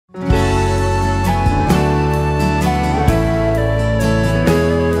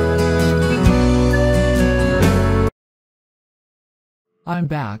I'm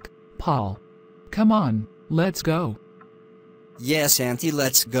back, Paul. Come on, let's go. Yes, Auntie,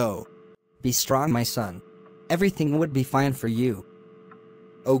 let's go. Be strong, my son. Everything would be fine for you.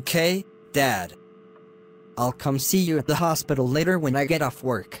 Okay, Dad. I'll come see you at the hospital later when I get off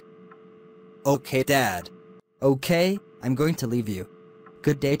work. Okay, Dad. Okay, I'm going to leave you.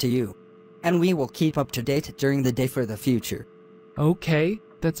 Good day to you. And we will keep up to date during the day for the future. Okay,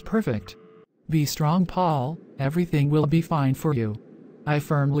 that's perfect. Be strong, Paul. Everything will be fine for you. I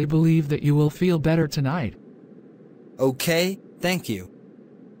firmly believe that you will feel better tonight. Okay, thank you.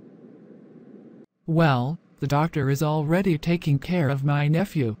 Well, the doctor is already taking care of my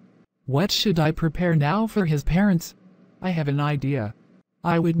nephew. What should I prepare now for his parents? I have an idea.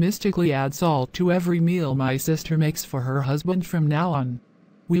 I would mystically add salt to every meal my sister makes for her husband from now on.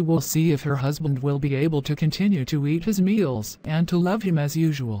 We will see if her husband will be able to continue to eat his meals and to love him as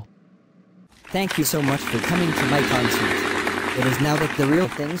usual. Thank you so much for coming to my concert. It is now that the real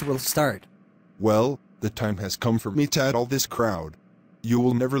things will start. Well, the time has come for me to add all this crowd. You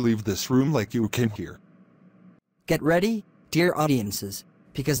will never leave this room like you came here. Get ready, dear audiences,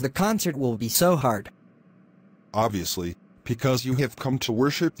 because the concert will be so hard. Obviously, because you have come to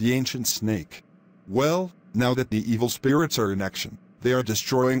worship the ancient snake. Well, now that the evil spirits are in action, they are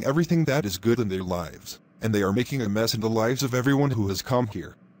destroying everything that is good in their lives, and they are making a mess in the lives of everyone who has come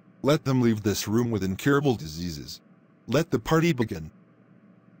here. Let them leave this room with incurable diseases. Let the party begin.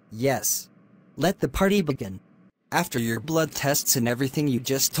 Yes. Let the party begin. After your blood tests and everything you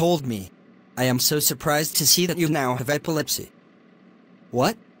just told me, I am so surprised to see that you now have epilepsy.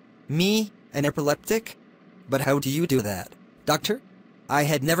 What? Me, an epileptic? But how do you do that, doctor? I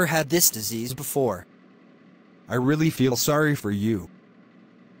had never had this disease before. I really feel sorry for you.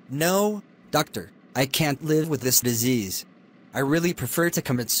 No, doctor, I can't live with this disease. I really prefer to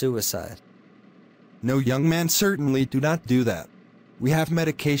commit suicide. No, young man, certainly do not do that. We have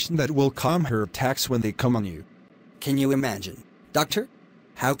medication that will calm her attacks when they come on you. Can you imagine, doctor?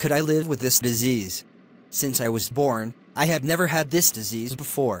 How could I live with this disease? Since I was born, I have never had this disease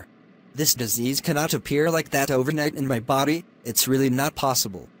before. This disease cannot appear like that overnight in my body. It's really not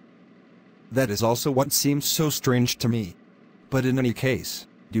possible. That is also what seems so strange to me. But in any case,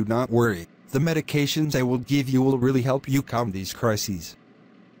 do not worry. The medications I will give you will really help you calm these crises.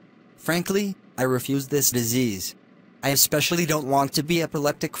 Frankly, I refuse this disease. I especially don't want to be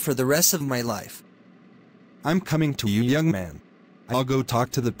epileptic for the rest of my life. I'm coming to you, young man. I'll go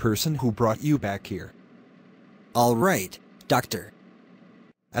talk to the person who brought you back here. All right, doctor.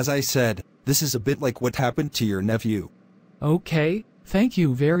 As I said, this is a bit like what happened to your nephew. Okay, thank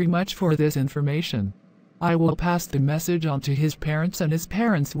you very much for this information. I will pass the message on to his parents and his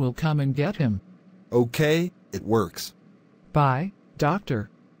parents will come and get him. Okay, it works. Bye, doctor.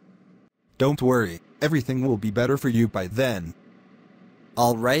 Don't worry, everything will be better for you by then.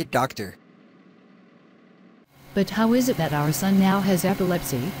 All right, doctor. But how is it that our son now has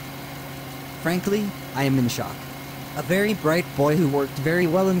epilepsy? Frankly, I am in shock. A very bright boy who worked very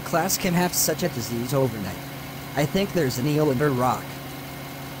well in class can have such a disease overnight. I think there's an eel in her rock.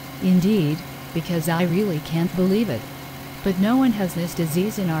 Indeed, because I really can't believe it. But no one has this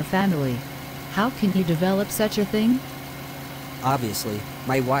disease in our family. How can he develop such a thing? Obviously,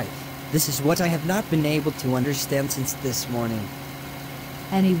 my wife. This is what I have not been able to understand since this morning.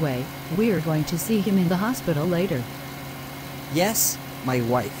 Anyway, we're going to see him in the hospital later. Yes, my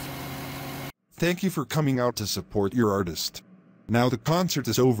wife. Thank you for coming out to support your artist. Now the concert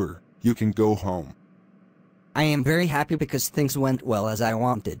is over, you can go home. I am very happy because things went well as I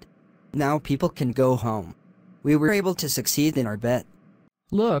wanted. Now people can go home. We were able to succeed in our bet.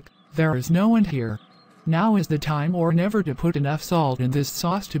 Look, there is no one here. Now is the time or never to put enough salt in this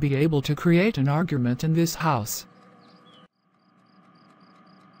sauce to be able to create an argument in this house.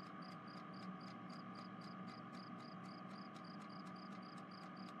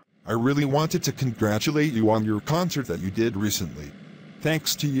 I really wanted to congratulate you on your concert that you did recently.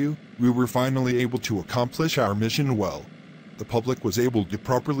 Thanks to you, we were finally able to accomplish our mission well. The public was able to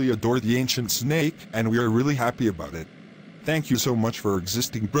properly adore the ancient snake, and we are really happy about it. Thank you so much for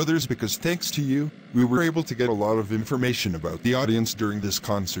existing, brothers, because thanks to you, we were able to get a lot of information about the audience during this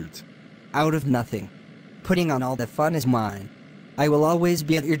concert. Out of nothing. Putting on all the fun is mine. I will always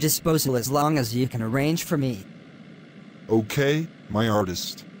be at your disposal as long as you can arrange for me. Okay, my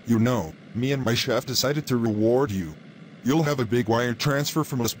artist. You know, me and my chef decided to reward you. You'll have a big wire transfer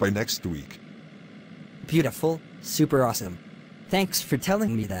from us by next week. Beautiful, super awesome. Thanks for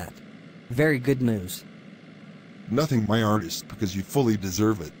telling me that. Very good news. Nothing, my artist, because you fully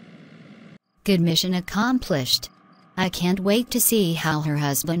deserve it. Good mission accomplished. I can't wait to see how her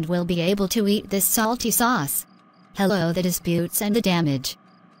husband will be able to eat this salty sauce. Hello, the disputes and the damage.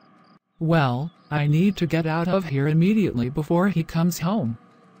 Well, I need to get out of here immediately before he comes home.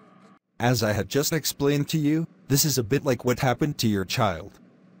 As I had just explained to you, this is a bit like what happened to your child.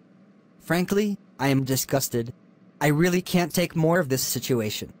 Frankly, I am disgusted. I really can't take more of this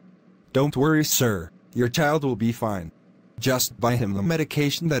situation. Don't worry, sir. Your child will be fine. Just buy him the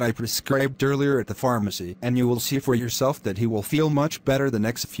medication that I prescribed earlier at the pharmacy, and you will see for yourself that he will feel much better the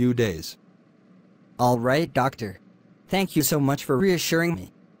next few days. All right, doctor. Thank you so much for reassuring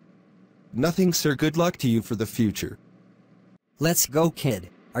me. Nothing, sir. Good luck to you for the future. Let's go, kid.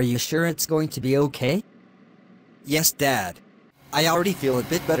 Are you sure it's going to be okay? Yes, Dad. I already feel a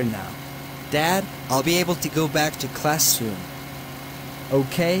bit better now. Dad, I'll be able to go back to class soon.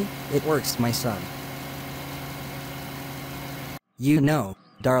 Okay, it works, my son. You know,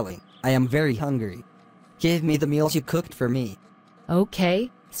 darling, I am very hungry. Give me the meals you cooked for me. Okay,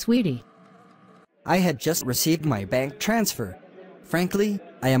 sweetie. I had just received my bank transfer. Frankly,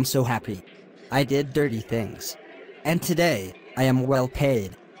 I am so happy. I did dirty things. And today, I am well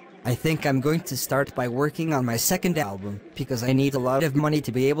paid. I think I'm going to start by working on my second album, because I need a lot of money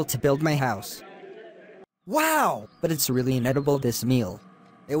to be able to build my house. Wow! But it's really inedible, this meal.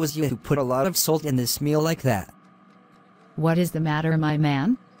 It was you who put a lot of salt in this meal like that. What is the matter, my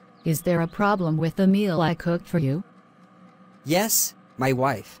man? Is there a problem with the meal I cooked for you? Yes, my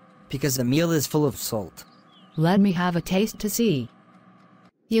wife, because the meal is full of salt. Let me have a taste to see.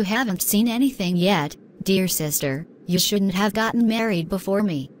 You haven't seen anything yet, dear sister. You shouldn't have gotten married before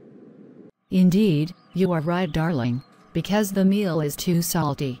me. Indeed, you are right, darling, because the meal is too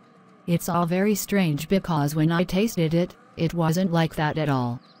salty. It's all very strange because when I tasted it, it wasn't like that at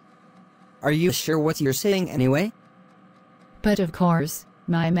all. Are you sure what you're saying anyway? But of course,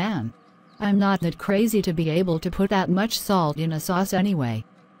 my man. I'm not that crazy to be able to put that much salt in a sauce anyway.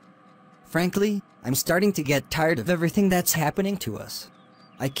 Frankly, I'm starting to get tired of everything that's happening to us.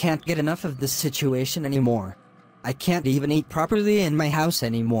 I can't get enough of this situation anymore. I can't even eat properly in my house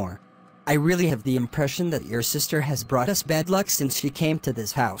anymore. I really have the impression that your sister has brought us bad luck since she came to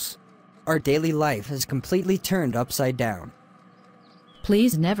this house. Our daily life has completely turned upside down.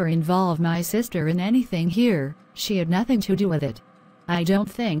 Please never involve my sister in anything here. She had nothing to do with it. I don't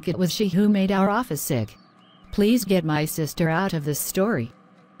think it was she who made our office sick. Please get my sister out of this story.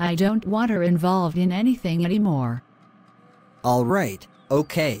 I don't want her involved in anything anymore. All right,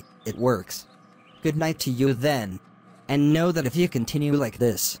 okay, it works. Good night to you then. And know that if you continue like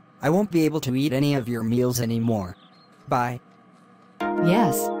this, I won't be able to eat any of your meals anymore. Bye.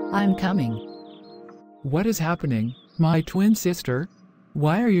 Yes, I'm coming. What is happening, my twin sister?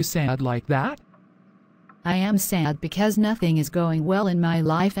 Why are you sad like that? I am sad because nothing is going well in my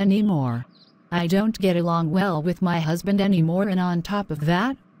life anymore. I don't get along well with my husband anymore, and on top of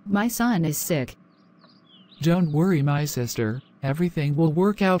that, my son is sick. Don't worry, my sister, everything will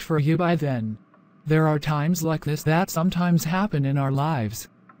work out for you by then. There are times like this that sometimes happen in our lives.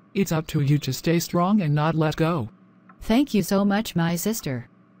 It's up to you to stay strong and not let go. Thank you so much, my sister.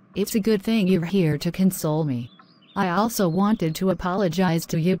 It's a good thing you're here to console me. I also wanted to apologize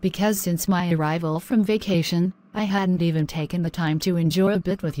to you because since my arrival from vacation, I hadn't even taken the time to enjoy a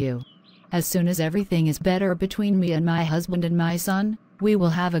bit with you. As soon as everything is better between me and my husband and my son, we will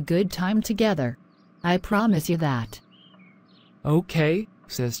have a good time together. I promise you that. Okay,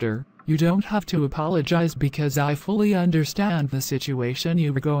 sister, you don't have to apologize because I fully understand the situation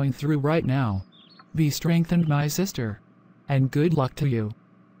you are going through right now. Be strengthened, my sister. And good luck to you.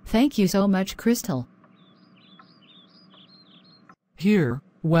 Thank you so much, Crystal. Here,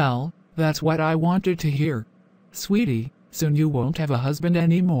 well, that's what I wanted to hear. Sweetie, soon you won't have a husband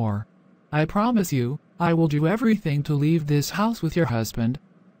anymore. I promise you, I will do everything to leave this house with your husband.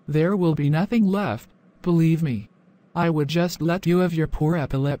 There will be nothing left, believe me. I would just let you have your poor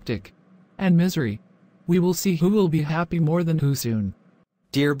epileptic and misery. We will see who will be happy more than who soon.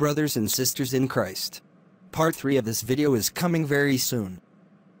 Dear brothers and sisters in Christ, part 3 of this video is coming very soon.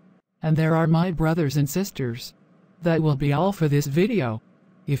 And there are my brothers and sisters. That will be all for this video.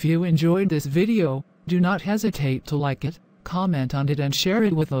 If you enjoyed this video, do not hesitate to like it, comment on it and share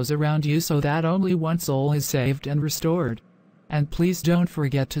it with those around you so that only one soul is saved and restored. And please don't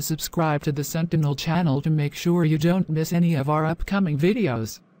forget to subscribe to the Sentinel channel to make sure you don't miss any of our upcoming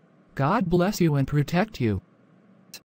videos. God bless you and protect you.